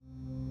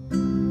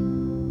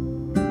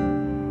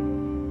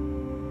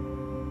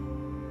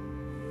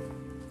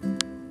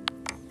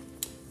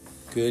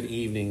Good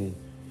evening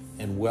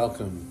and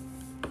welcome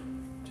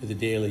to the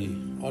daily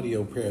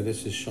audio prayer.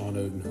 This is Sean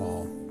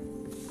Odenhall.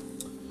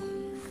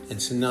 And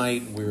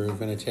tonight we're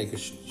going to take a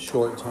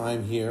short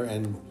time here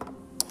and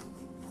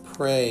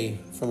pray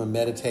from a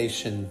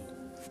meditation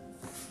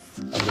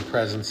of the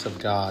presence of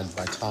God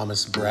by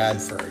Thomas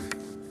Bradford.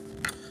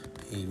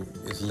 He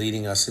is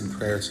leading us in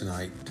prayer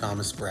tonight.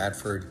 Thomas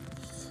Bradford,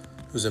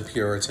 who's a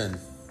Puritan.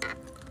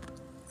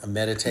 A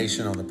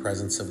meditation on the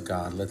presence of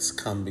God. Let's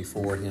come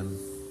before him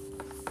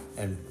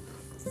and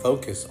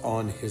focus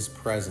on his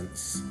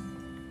presence.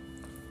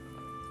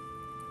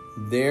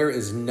 There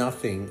is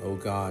nothing, O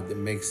God, that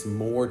makes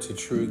more to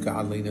true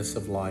godliness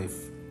of life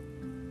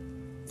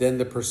than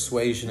the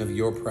persuasion of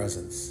your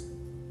presence,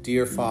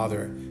 dear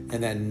Father,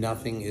 and that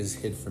nothing is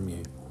hid from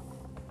you.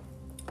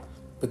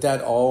 But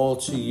that all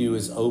to you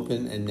is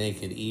open and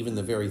naked, even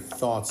the very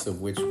thoughts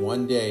of which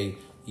one day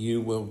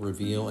you will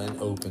reveal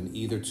and open,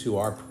 either to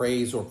our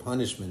praise or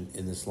punishment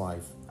in this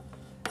life,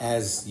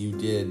 as you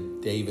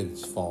did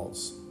David's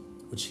faults,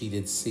 which he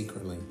did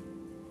secretly,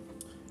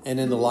 and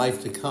in the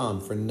life to come,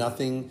 for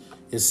nothing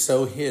is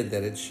so hid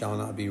that it shall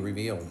not be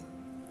revealed.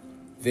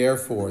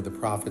 Therefore, the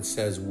prophet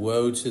says,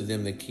 woe to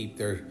them that keep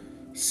their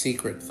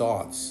secret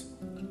thoughts,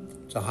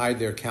 to hide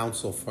their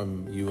counsel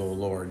from you, O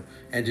Lord,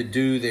 and to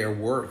do their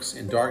works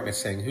in darkness,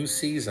 saying, who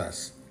sees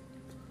us?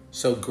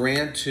 So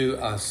grant to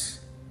us,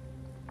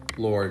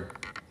 Lord,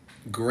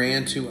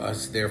 grant to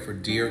us, therefore,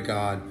 dear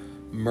God,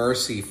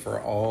 mercy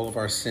for all of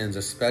our sins,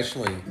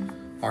 especially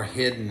our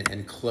hidden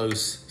and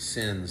close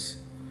sins.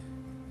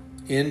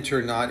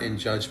 Enter not in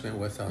judgment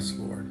with us,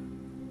 Lord.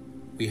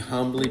 We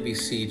humbly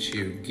beseech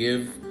you,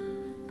 give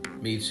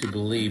me to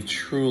believe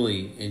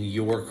truly in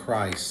your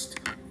Christ,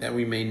 that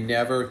we may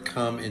never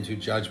come into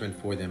judgment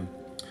for them,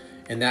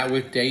 and that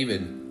with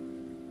David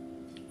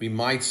we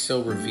might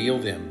so reveal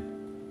them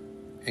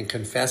and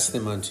confess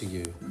them unto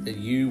you, that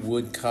you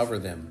would cover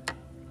them.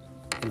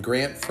 And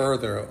grant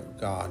further, O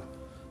God,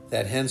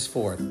 that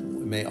henceforth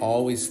we may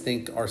always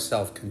think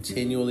ourselves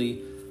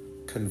continually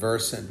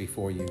conversant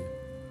before you,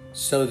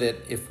 so that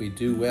if we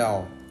do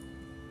well,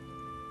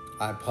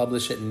 I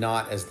publish it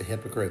not as the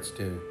hypocrites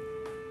do.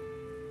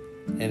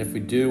 And if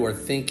we do or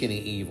think any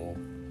evil,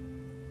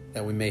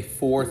 that we may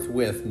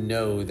forthwith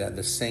know that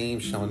the same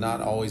shall not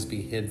always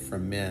be hid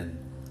from men.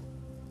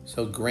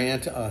 So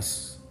grant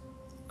us,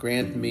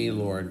 grant me,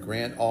 Lord,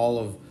 grant all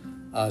of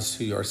us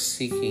who are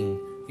seeking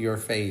your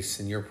face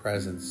and your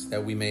presence,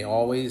 that we may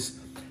always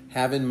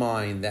have in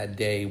mind that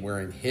day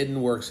wherein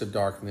hidden works of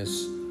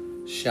darkness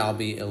shall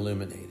be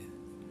illuminated,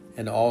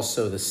 and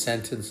also the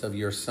sentence of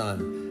your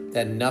Son,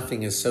 that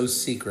nothing is so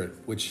secret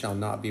which shall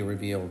not be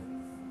revealed.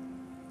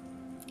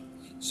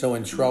 So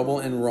in trouble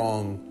and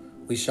wrong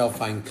we shall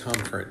find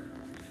comfort,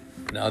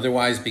 and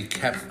otherwise be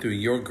kept through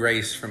your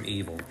grace from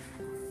evil,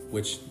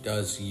 which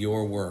does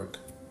your work.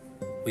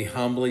 We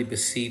humbly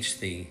beseech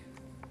thee,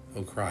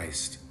 O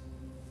Christ.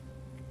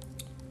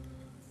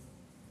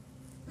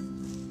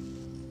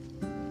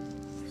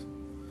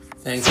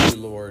 Thank you,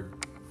 Lord,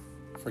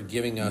 for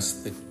giving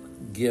us the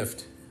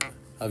gift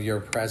of your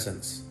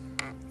presence.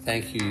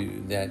 Thank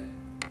you that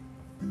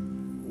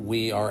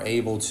we are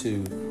able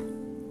to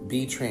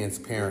be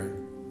transparent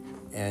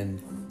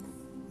and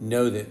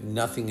know that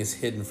nothing is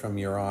hidden from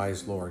your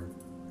eyes, Lord.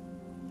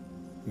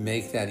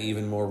 Make that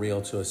even more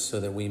real to us so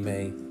that we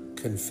may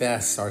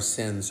confess our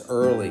sins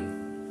early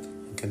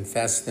and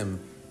confess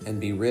them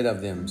and be rid of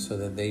them so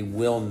that they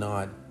will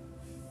not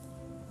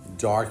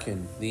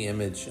darken the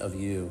image of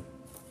you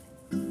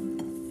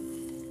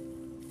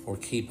or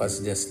keep us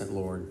distant,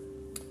 Lord.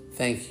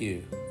 Thank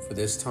you for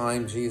this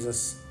time,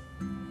 Jesus,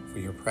 for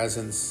your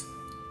presence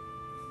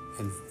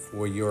and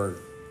for your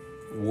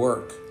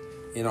work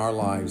in our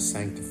lives,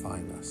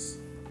 sanctifying us.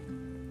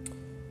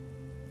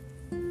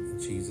 In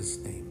Jesus'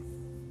 name,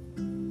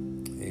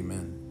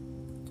 amen.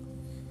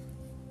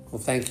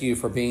 Well, thank you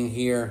for being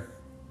here.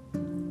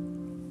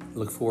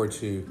 Look forward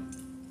to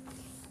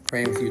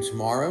praying with you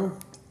tomorrow.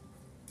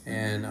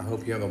 And I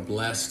hope you have a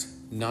blessed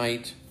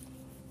night.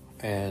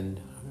 And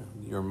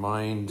your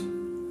mind,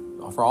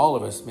 for all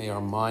of us, may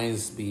our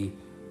minds be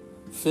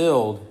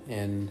filled.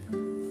 And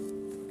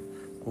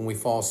when we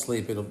fall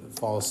asleep, it'll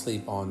fall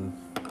asleep on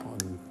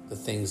the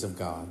things of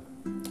God.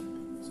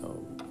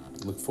 So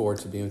look forward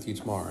to being with you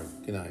tomorrow.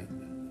 Good night.